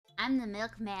I'm the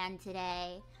milkman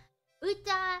today.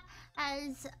 Uta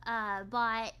has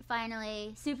bought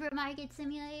finally Supermarket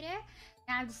Simulator,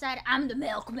 and I've decided I'm the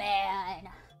milkman.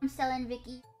 I'm selling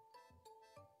Vicky.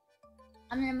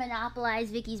 I'm gonna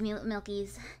monopolize Vicky's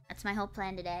milkies. That's my whole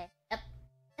plan today. Yep.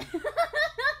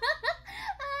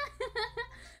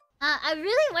 I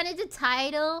really wanted to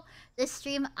title the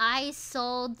stream "I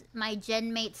sold my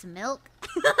Genmate's milk,"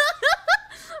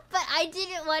 but I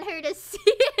didn't want her to see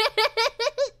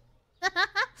it.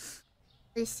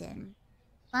 Listen,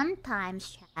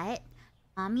 sometimes, chat,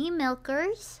 mommy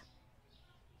milkers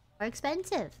are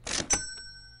expensive.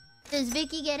 Does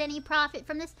Vicky get any profit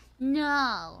from this?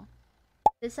 No.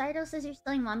 The title says you're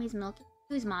selling mommy's milk.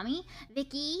 Who's mommy?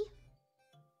 Vicky.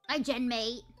 My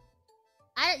Genmate.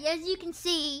 As you can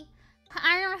see,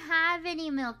 I don't have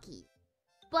any milkies.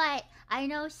 But I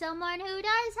know someone who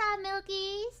does have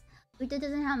milkies. Uta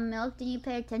doesn't have milk. Did you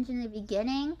pay attention in the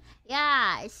beginning?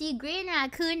 Yeah, see, Green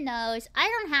Raccoon knows. I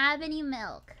don't have any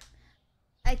milk.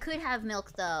 I could have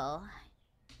milk, though.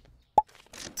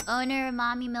 Owner of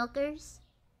Mommy Milkers?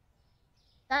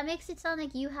 That makes it sound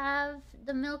like you have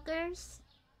the milkers?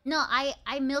 No,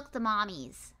 I milk the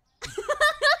mommies.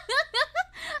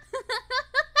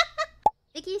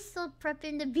 Vicky's still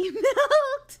prepping to be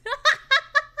milked.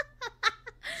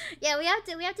 Yeah, we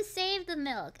have to save the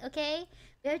milk, okay?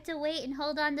 We have to wait and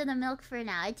hold on to the milk for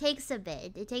now. It takes a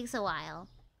bit. It takes a while.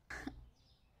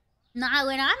 Not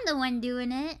when I'm the one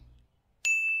doing it.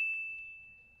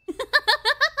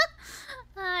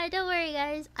 Don't worry,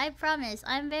 guys. I promise.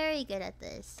 I'm very good at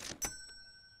this.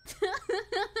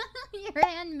 You're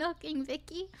hand milking,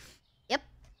 Vicky. Yep.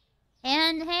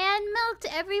 Hand milked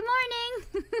every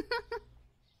morning.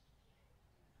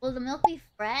 Will the milk be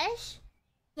fresh?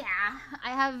 Yeah, I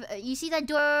have. You see that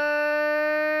door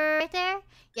right there?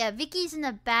 Yeah, Vicky's in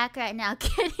the back right now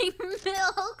getting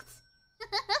milked.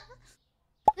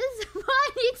 This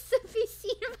one needs to be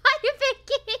seen by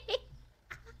Vicky.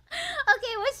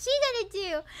 Okay, what's she gonna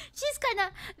do? She's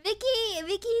gonna...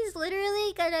 Vicky's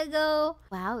literally gonna go...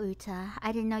 Wow, Uta,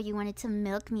 I didn't know you wanted to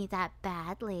milk me that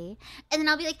badly. And then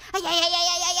I'll be like... Yeah.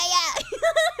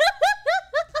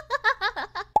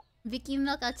 Vicky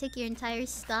milk, I'll take your entire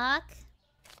stock.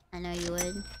 I know you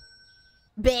would.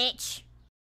 Bitch!